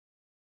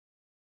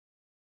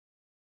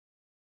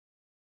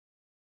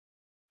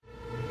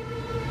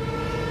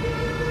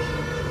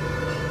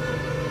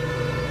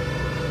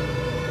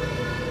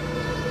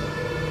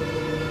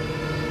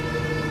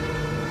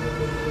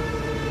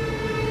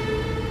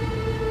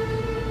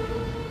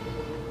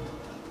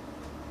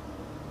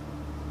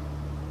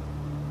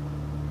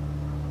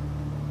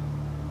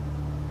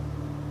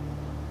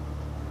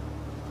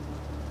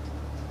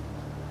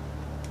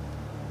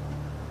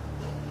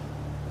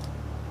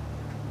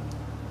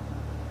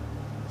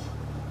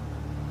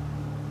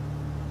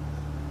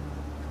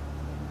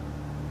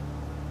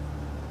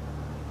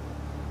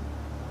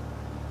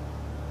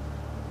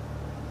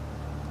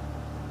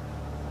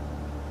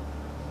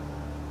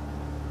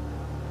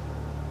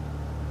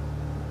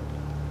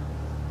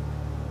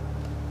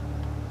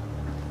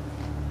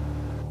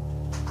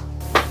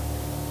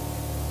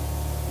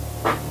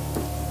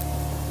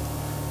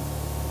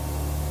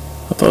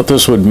Thought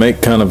this would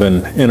make kind of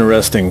an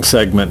interesting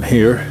segment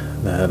here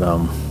that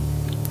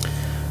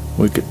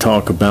we could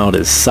talk about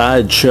is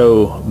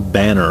sideshow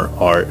banner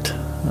art.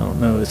 I don't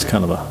know, it's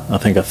kind of I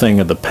think a thing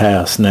of the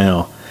past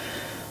now.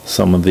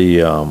 Some of the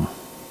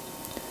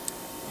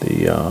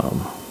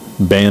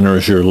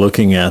banners you're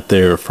looking at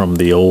there from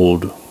the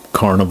old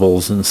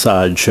carnivals and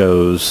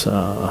sideshows.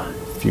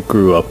 If you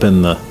grew up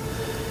in the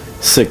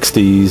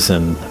 60s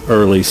and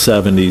early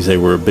 70s, they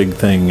were a big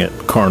thing at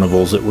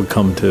carnivals that would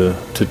come to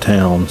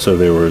town. So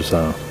there was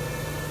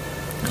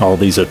all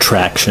these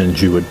attractions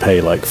you would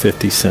pay like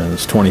 50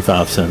 cents,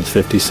 25 cents,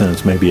 50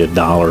 cents, maybe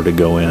 $1 to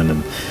go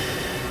in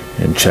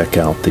and check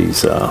out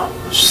these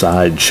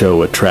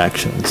sideshow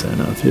attractions.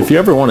 And if you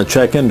ever want to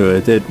check into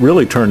it, it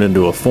really turned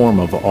into a form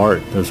of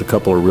art. There's a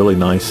couple of really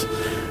nice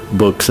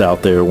books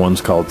out there. One's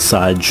called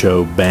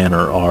Sideshow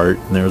Banner Art,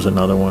 and there's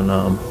another one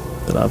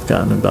that I've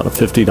gotten, about a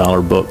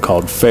 $50 book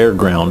called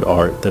Fairground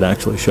Art, that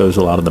actually shows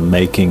a lot of the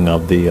making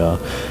of the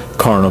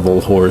carnival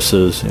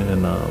horses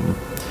and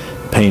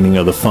painting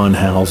of the fun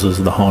houses,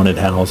 the haunted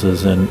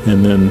houses, and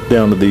then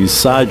down to these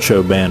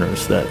sideshow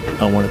banners that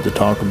I wanted to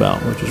talk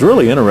about, which is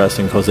really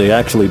interesting because they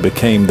actually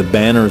became, the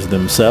banners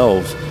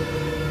themselves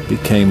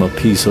became a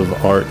piece of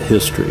art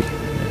history.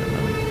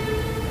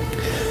 And,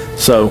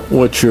 so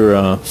what's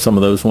your some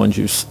of those ones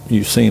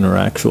you've seen are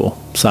actual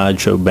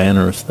sideshow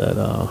banners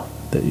that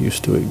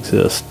used to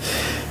exist.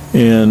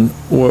 And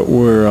what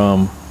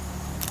we're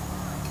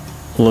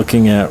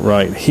looking at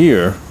right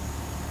here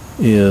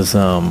is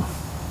some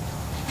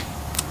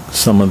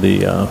of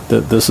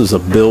this is a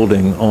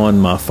building on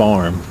my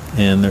farm,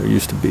 and there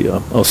used to be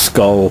a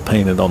skull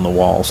painted on the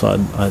wall. So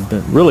I'd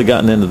really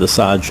gotten into the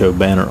sideshow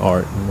banner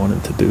art and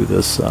wanted to do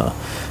this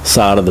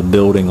side of the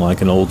building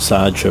like an old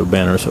sideshow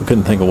banner, so I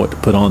couldn't think of what to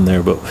put on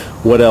there. But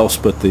what else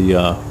but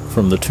the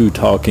from the two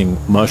talking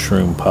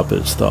mushroom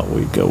puppets, thought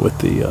we'd go with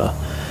the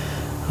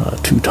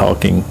two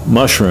talking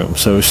mushrooms.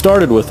 So we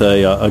started with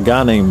a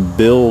guy named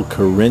Bill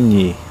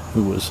Carigny,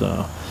 who was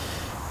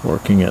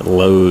working at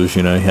Lowe's.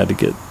 You know, he had to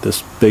get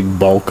this big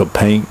bulk of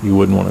paint. You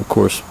wouldn't want to, of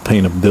course,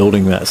 paint a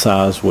building that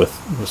size with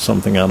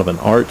something out of an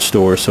art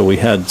store. So we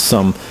had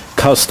some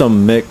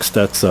custom mix.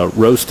 That's a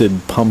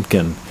roasted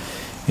pumpkin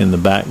in the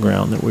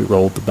background that we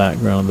rolled the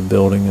background of the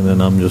building, and then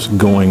I'm just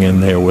going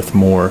in there with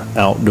more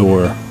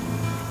outdoor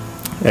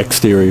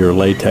exterior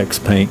latex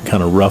paint,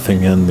 kind of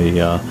roughing in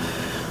the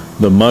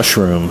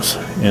mushrooms.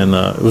 And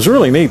it was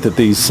really neat that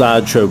these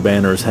sideshow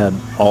banners had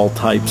all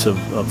types of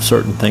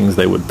certain things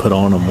they would put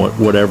on them.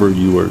 Whatever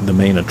the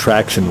main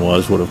attraction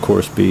was would of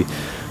course be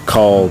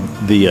called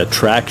the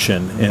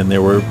attraction. And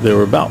there were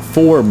about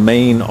 4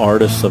 main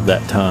artists of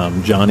that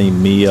time: Johnny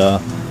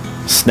Mia,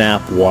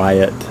 Snap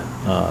Wyatt,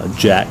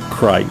 Jack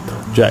Cripe.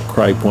 Jack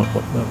Cripe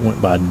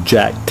went by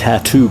Jack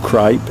Tattoo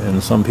Cripe,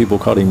 and some people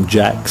called him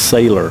Jack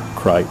Sailor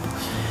Cripe.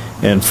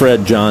 And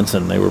Fred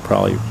Johnson. They were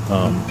probably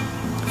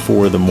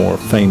 4 of the more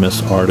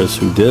famous artists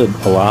who did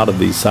a lot of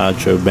these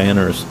sideshow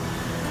banners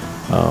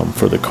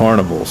for the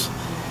carnivals.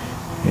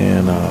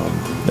 And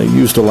they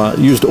used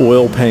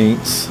oil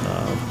paints,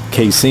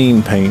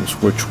 casein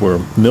paints, which were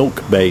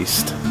milk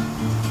based.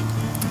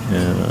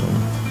 And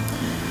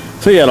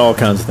so you had all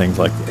kinds of things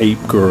like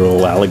Ape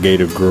Girl,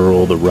 Alligator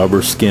Girl, the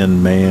Rubber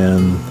Skin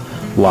Man,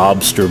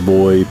 Lobster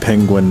Boy,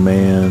 Penguin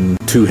Man,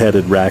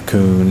 Two-Headed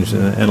Raccoons,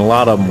 and a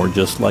lot of them were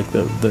just like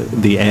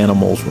the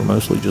animals were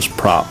mostly just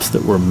props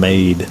that were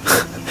made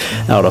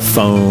out of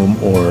foam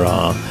or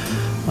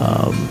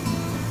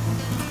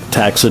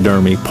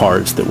taxidermy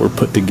parts that were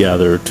put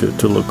together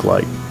to look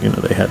like, you know,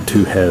 they had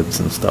 2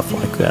 heads and stuff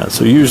like that.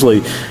 So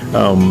usually,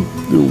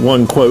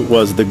 one quote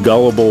was, "The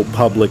gullible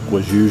public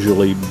was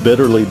usually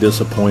bitterly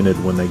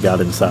disappointed when they got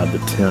inside the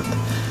tent."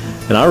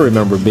 And I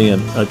remember being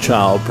a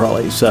child,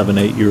 probably 7,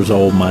 8 years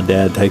old, my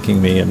dad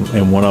taking me,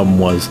 and one of them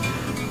was,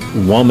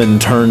 "Woman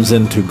turns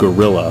into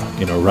gorilla,"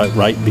 you know,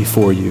 right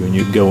before you, and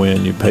you'd go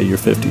in, you'd pay your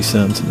 50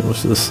 cents, and it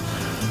was this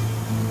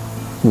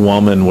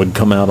woman would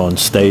come out on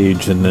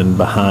stage, and then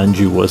behind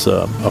you was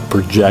a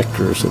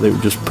projector, so they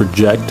would just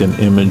project an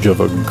image of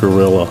a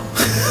gorilla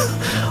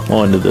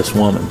onto this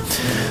woman.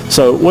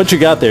 So what you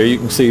got there, you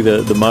can see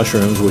the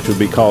mushrooms, which would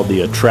be called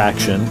the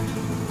attraction.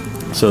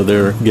 So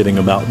they're getting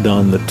about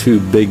done. The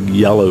 2 big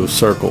yellow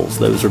circles,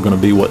 those are going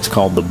to be what's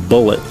called the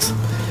bullets.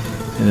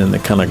 And then the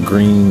kind of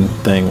green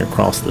thing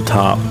across the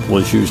top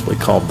was usually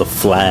called the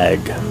flag.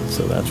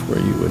 So that's where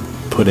you would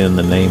put in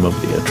the name of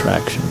the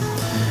attraction.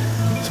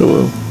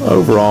 So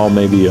overall,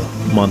 maybe a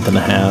month and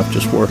a half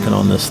just working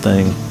on this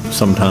thing,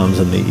 sometimes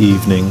in the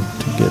evening,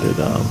 to get it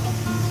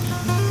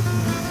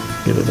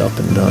up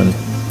and done.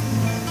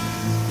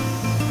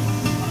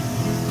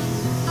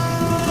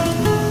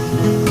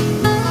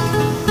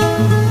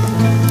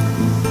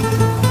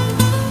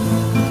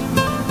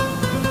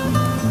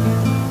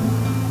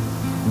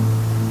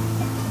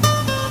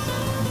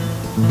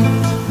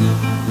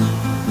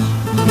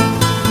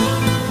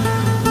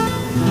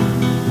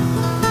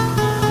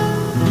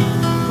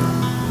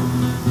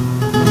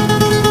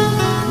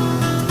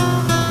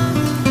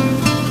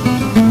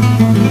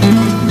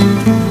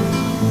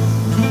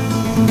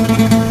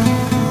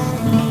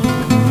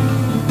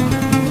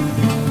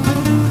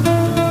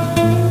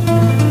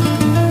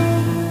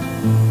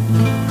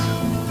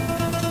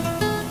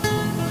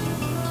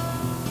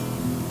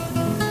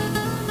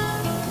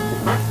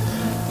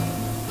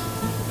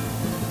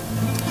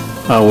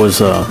 I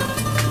was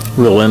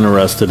real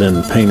interested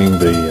in painting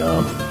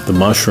the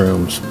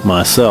mushrooms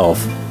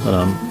myself, but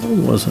I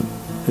wasn't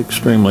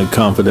extremely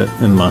confident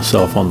in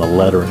myself on the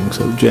lettering.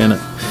 So Janet,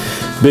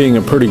 being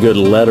a pretty good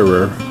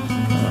letterer,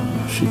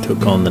 she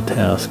took on the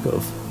task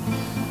of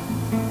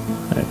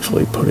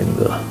actually putting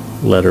the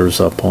letters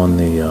up on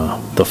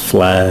the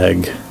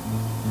flag.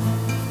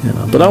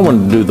 But I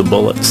wanted to do the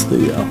bullets,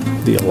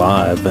 the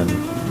alive and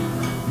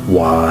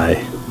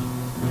Y.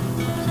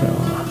 So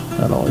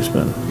I'd always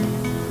been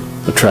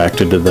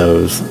attracted to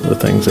those, the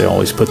things they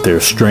always put there: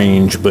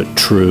 strange but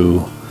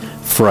true,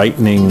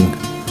 frightening,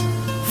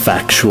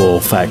 factual,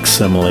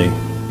 facsimile.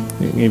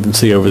 You can even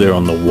see over there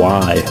on the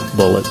Y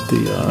bullet,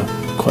 the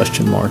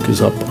question mark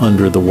is up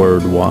under the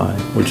word Y,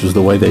 which is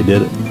the way they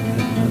did it.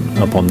 And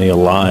up on the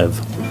alive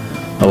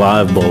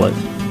bullet,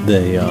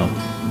 they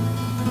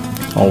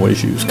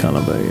always use kind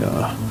of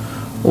a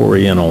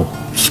oriental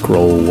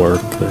scroll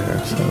work there.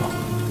 So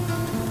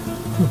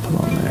I'll put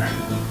on there.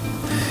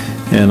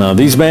 And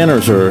these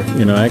banners are,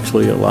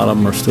 actually a lot of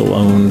them are still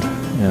owned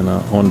and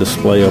on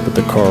display up at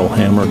the Carl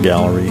Hammer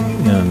Gallery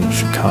in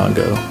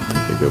Chicago. I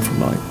think they go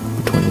from like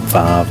between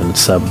 $5,000 and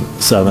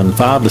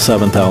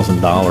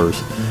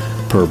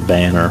 $7,000 per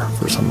banner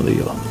for some of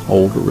the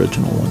old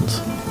original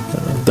ones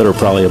that are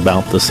probably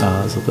about the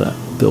size of that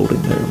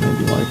building there,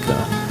 maybe like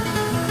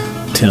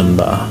 10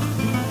 by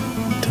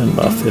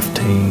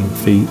 15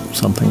 feet,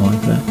 something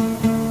like that.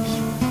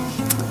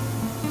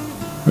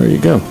 There you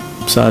go,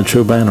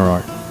 sideshow banner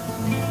art.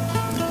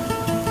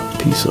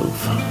 Piece of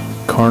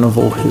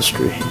carnival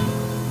history.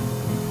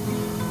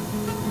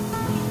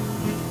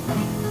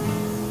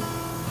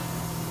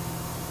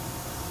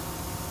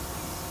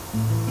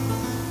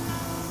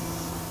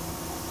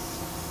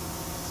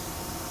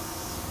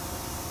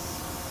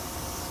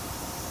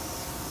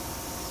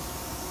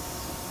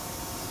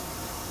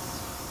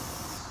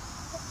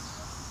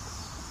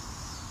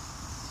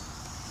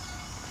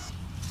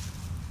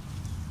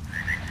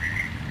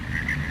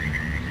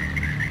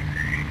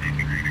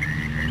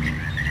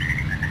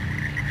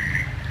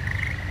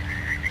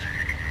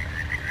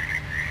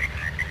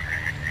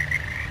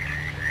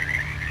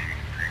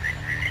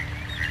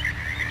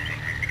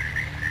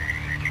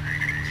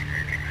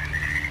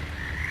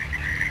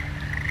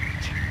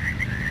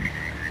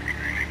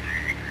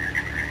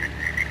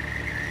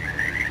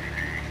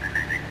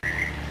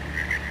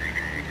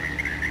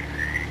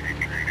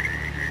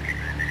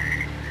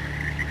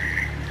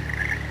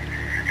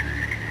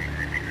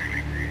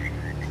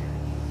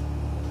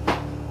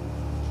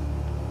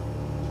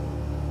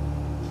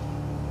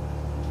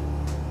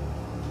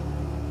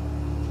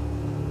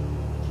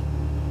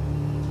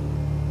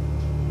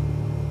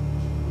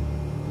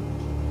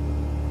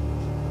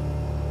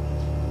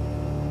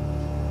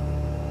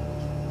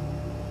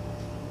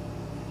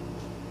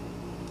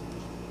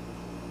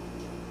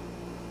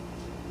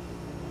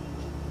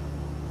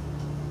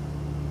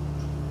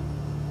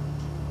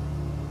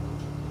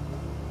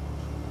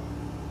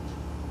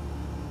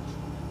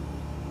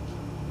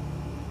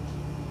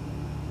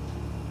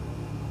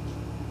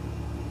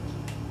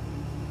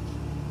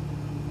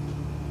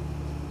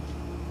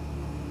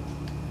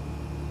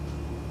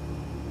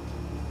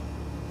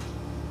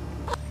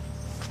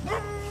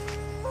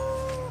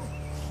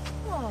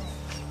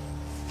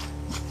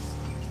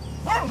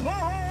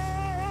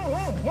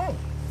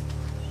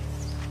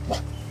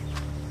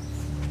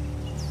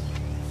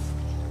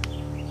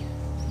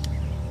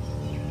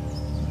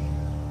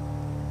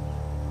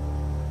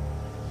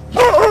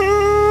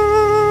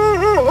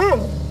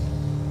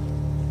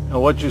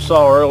 What you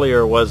saw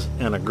earlier was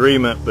an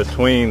agreement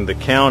between the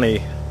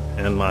county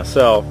and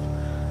myself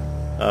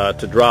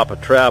to drop a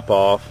trap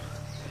off.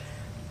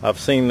 I've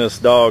seen this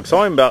dog,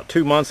 saw him about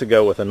 2 months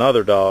ago with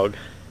another dog,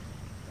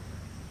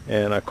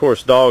 and of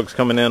course dogs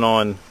coming in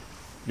on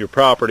your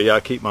property,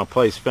 I keep my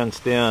place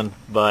fenced in,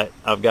 but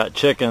I've got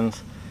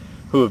chickens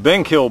who have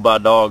been killed by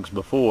dogs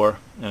before,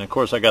 and of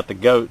course I got the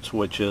goats,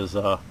 which is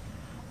the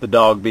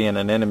dog being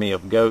an enemy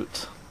of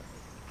goats.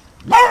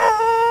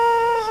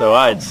 So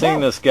I had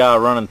seen this guy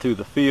running through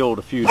the field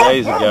a few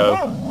days ago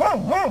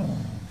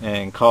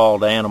and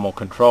called animal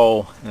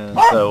control, and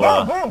so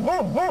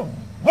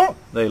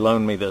they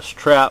loaned me this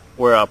trap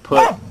where I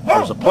put,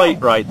 there's a plate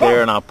right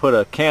there, and I put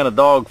a can of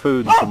dog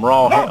food and some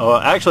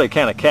raw, actually a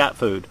can of cat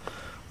food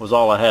was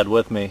all I had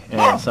with me,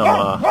 and some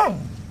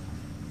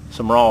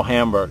raw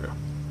hamburger.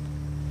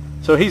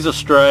 So he's a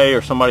stray,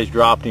 or somebody's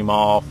dropped him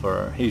off,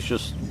 or he's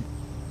just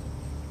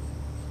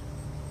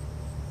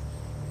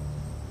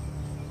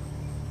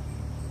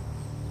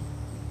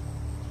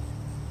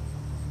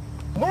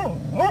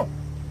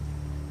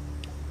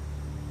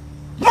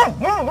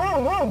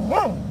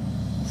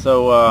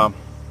so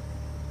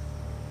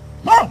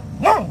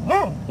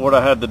what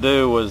I had to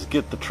do was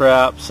get the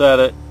trap, set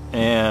it,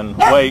 and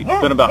wait.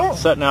 Been about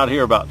sitting out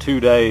here about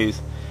 2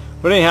 days.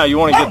 But anyhow, you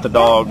want to get the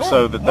dog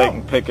so that they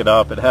can pick it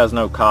up. It has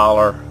no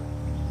collar,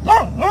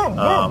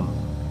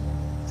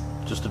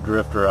 just a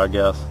drifter, I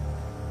guess.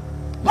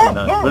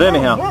 But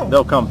anyhow,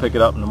 they'll come pick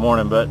it up in the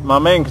morning. But my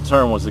main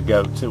concern was the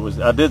goats.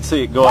 I did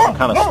see it go up and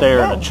kind of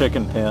stare in a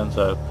chicken pen,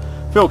 so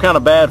Feel kind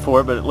of bad for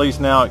it, but at least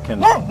now it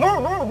can,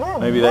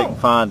 maybe they can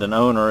find an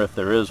owner if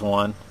there is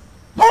one,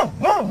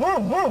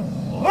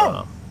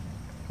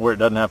 where it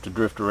doesn't have to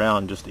drift around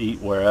and just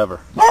eat wherever.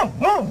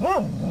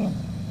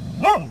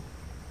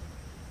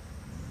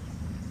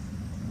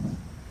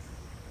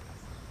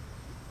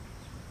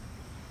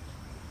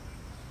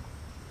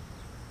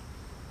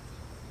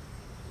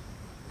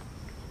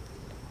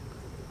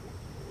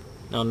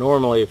 Now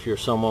normally if you're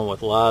someone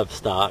with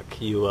livestock,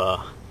 you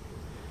are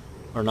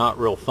not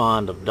real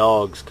fond of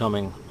dogs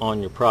coming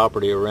on your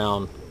property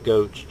around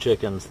goats,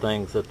 chickens,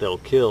 things that they'll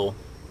kill.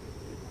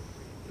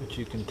 But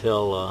you can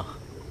tell,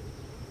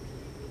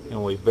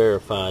 and we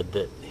verified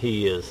that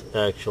he is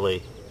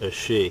actually a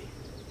she.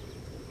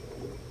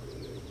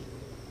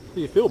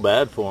 So you feel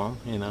bad for him,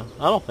 you know.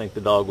 I don't think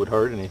the dog would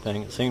hurt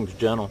anything. It seems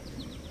gentle.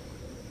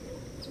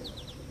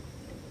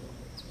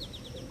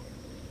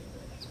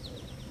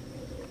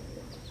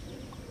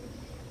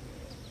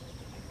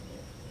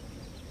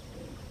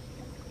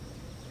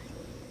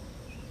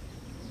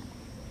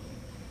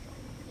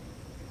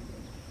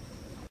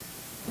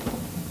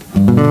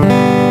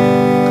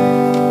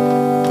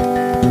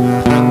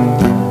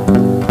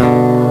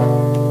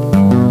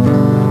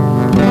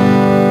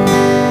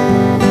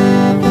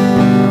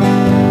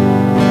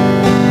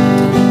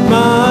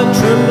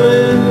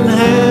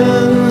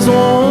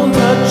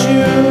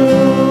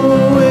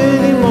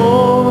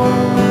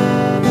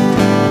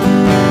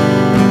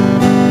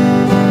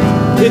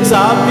 It's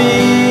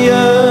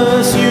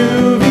obvious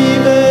you've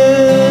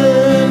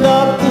evened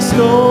up the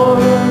score,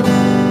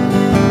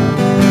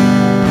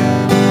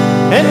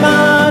 and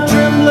my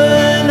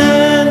trembling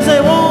hands,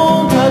 they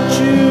won't touch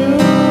you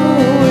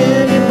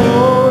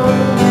anymore.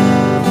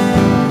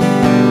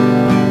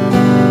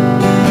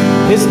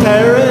 It's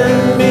terrible.